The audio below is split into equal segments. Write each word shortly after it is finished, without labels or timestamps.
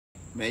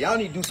Man, y'all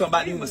need to do something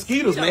about these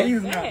mosquitoes,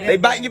 man. They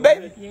biting you,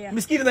 baby? Yeah.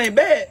 Mosquitoes ain't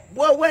bad.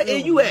 Boy, where are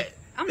you at?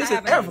 This is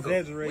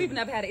Africa. We've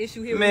never had an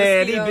issue here with man,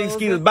 mosquitoes. These big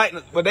mosquitoes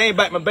biting, but they ain't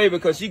biting my baby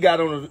because she got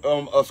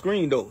on a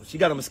screen, though. She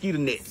got a mosquito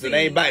net, so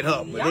they ain't biting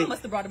her. Y'all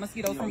must have brought the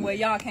mosquitoes from where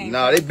y'all came from.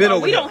 Nah, they been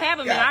over We there. don't have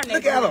them in our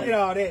neighborhood. Look at them. Get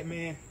all that,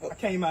 man. I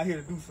came out here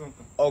to do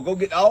something. Oh, go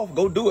get off.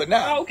 Go do it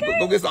now. Okay.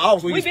 Go get some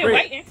off so you spread.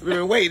 Waiting.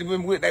 We've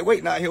been waiting. They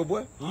waiting out here,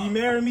 boy. Will you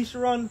marry me,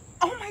 Sharon?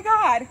 Oh, my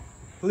God.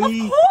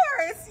 Please. Of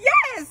course.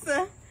 Yes.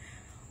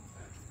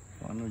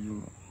 I know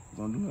you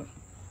gonna do that.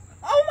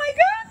 Oh my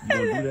God! You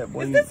gonna do that,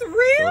 boy? Is this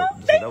real?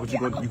 So that what you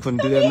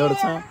couldn't do that another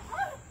time?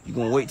 You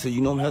gonna wait till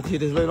you know I'm gonna have to hit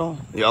this later on?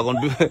 Y'all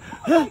gonna do it?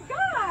 Oh my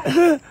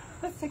God!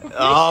 Let's take a picture.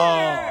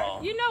 Oh.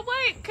 You know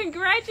what?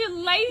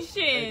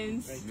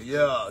 Congratulations.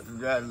 Yeah,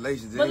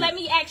 congratulations. But let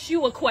me ask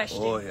you a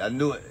question. Oh, I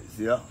knew it.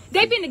 Yeah.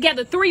 They've been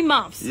together 3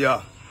 months.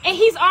 Yeah. And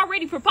he's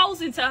already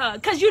proposing to her.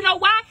 Because you know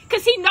why?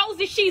 Because he knows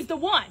that she's the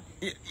one.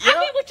 Yeah. I've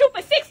been with you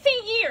for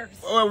 16 years.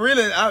 Well,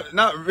 really,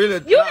 not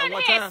really. You done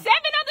had 7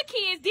 other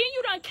kids, then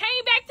you done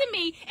came back to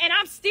me, and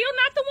I'm still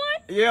not the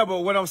one? Yeah, but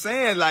what I'm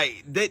saying,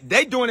 like,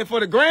 they doing it for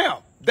the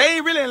gram. They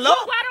ain't really in love.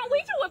 Well, why don't we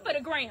do it for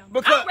the gram?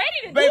 Because, I'm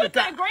ready to baby, do it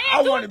for the gram,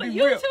 I do want it to for be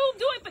YouTube, real.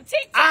 do it for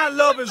TikTok. Our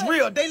love is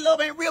real. They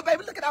love ain't real,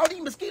 baby. Look at all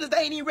these mosquitoes. They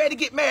ain't even ready to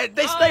get married.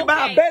 They stay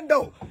by a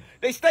bando.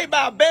 They stay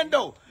by a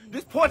bando.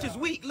 This porch is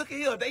weak. Look at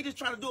here. They just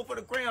trying to do it for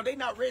the ground. They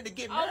not ready to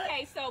get married.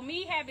 Okay, so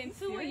me having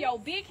 2 of your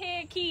big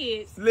head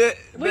kids, we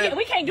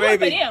can't do it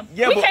for them.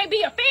 Yeah, we can't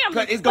be a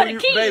family it's for gonna the be,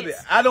 kids. Baby,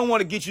 I don't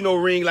want to get you no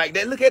ring like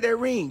that. Look at that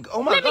ring.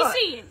 Oh my God. Let me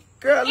see it.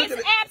 Girl, look it's at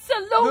it.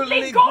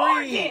 Absolutely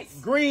gorgeous.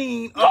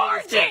 Green.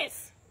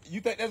 Gorgeous. You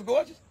think that's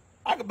gorgeous?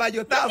 I could buy you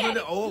 1,000.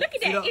 Look at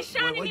that. It's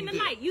shining in the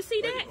light. You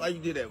see that? Why you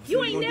did that?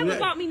 You ain't never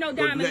bought me no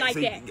diamond like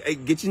that. Hey,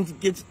 you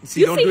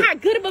see how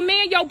good of a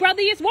man your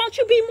brother is? Won't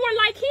you be more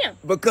like him?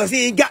 Because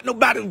he ain't got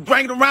nobody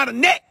bringing around the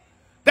neck.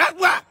 That's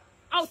why.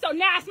 Oh, so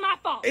now it's my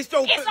fault. It's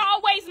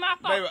always my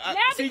fault. Baby, now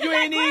see, you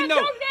ain't even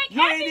know.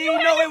 You ain't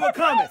even know it was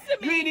coming.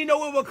 You ain't even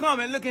know it was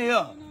coming. Look at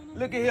here.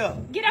 Look at here.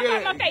 Get up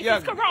out my face.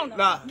 It's Corona.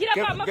 Nah, get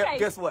up out my face.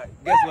 Guess what?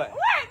 What, baby?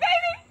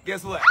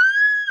 Guess what?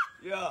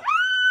 Yeah. What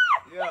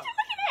you looking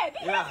at? Be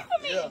happy for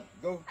me. Yeah.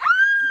 Go. You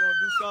gonna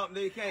do something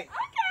they can't. Okay.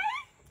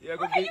 Yeah. You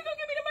gonna give me the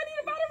money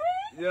to buy the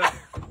ring?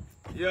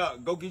 Yeah.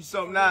 Go get you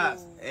something nice.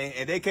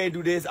 And they can't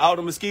do this. All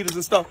the mosquitoes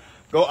and stuff.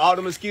 Go all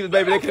the mosquitoes,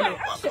 baby. They can't.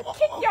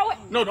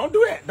 No, don't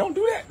do that. Don't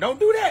do that. Don't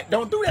do that.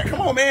 Don't do that. Come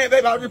on, man,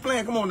 baby. I was just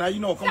playing. Come on now. You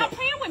know. Come on. Stop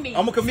playing with me.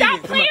 I'm a comedian.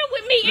 Stop playing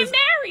with me and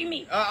marry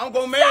me. I'm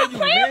gonna marry you.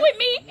 Stop playing with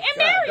me and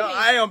marry me.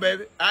 I am,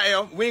 baby. I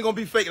am. We ain't gonna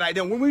be fake like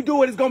that. When we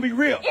do it, it's gonna be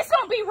real. It's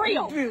gonna be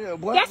real. Yeah,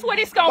 that's what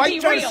it's gonna be real. Why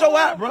you trying to show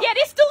out, bro? Yeah,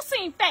 this do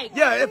seem fake.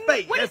 Yeah, it's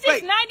fake. What it's is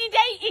fake. this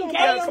 90-day engagement?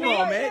 Yeah, come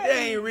on, man. That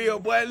ain't real,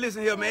 boy.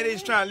 Listen here, man. They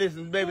just trying to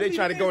listen, baby. They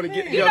trying to go and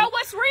get. You know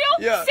what's real?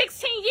 Yeah.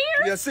 16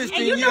 years. Yeah, 16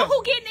 and you know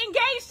who getting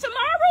engaged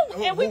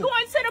tomorrow? And we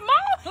going to the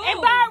mall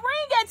and buy a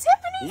ring at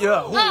Tiffany's?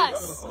 Yeah.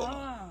 Us.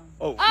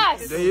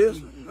 Us. There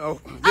is.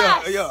 Oh. Yeah.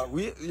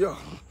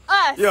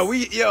 Us.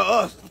 Yeah,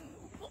 us.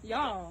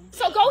 Y'all.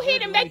 So go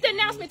ahead and make the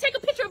announcement. Take a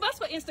picture of us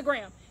for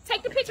Instagram.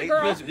 Take the picture,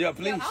 girl. Yeah,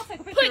 please. I'll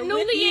take a picture Put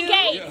newly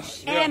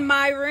engaged. And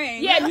my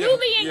ring. Yeah,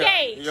 newly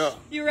engaged. Yeah.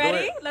 You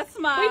ready? Let's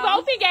smile. We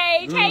both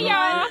engaged. Hey,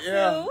 y'all.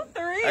 1, 2,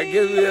 3. I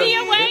guess Me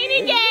and Wayne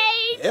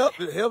engaged.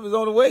 Help is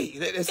on the way.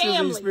 That's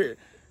Family. spirit.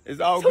 It's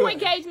all 2 good.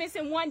 engagements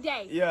in 1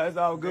 day. Yeah, it's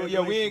all good.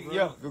 Yeah, we ain't.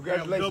 Yeah,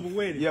 congratulations. Double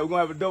wedding. Yeah, we're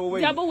gonna have a double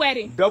wedding. Double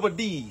wedding. Double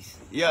D's.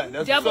 Yeah,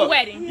 that's Double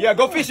wedding. Yeah,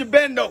 go fish your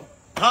bendo.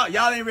 Huh?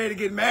 Y'all ain't ready to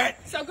get married?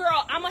 So,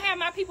 girl, I'm going to have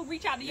my people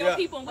reach out to your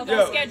people, and we're going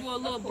to schedule a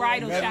little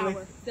bridal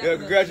shower. Yeah,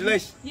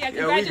 congratulations. Yeah,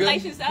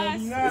 congratulations to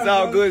us. It's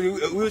all good.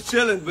 We was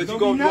chilling, but you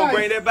gonna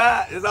bring that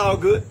by. It's all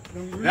good.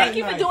 Thank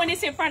you for doing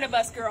this in front of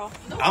us, girl.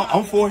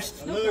 I'm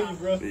forced. I love you,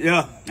 bro.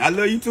 Yeah, I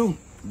love you too.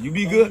 You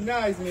be good.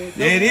 Nice, man.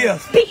 There it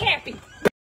is. Be happy.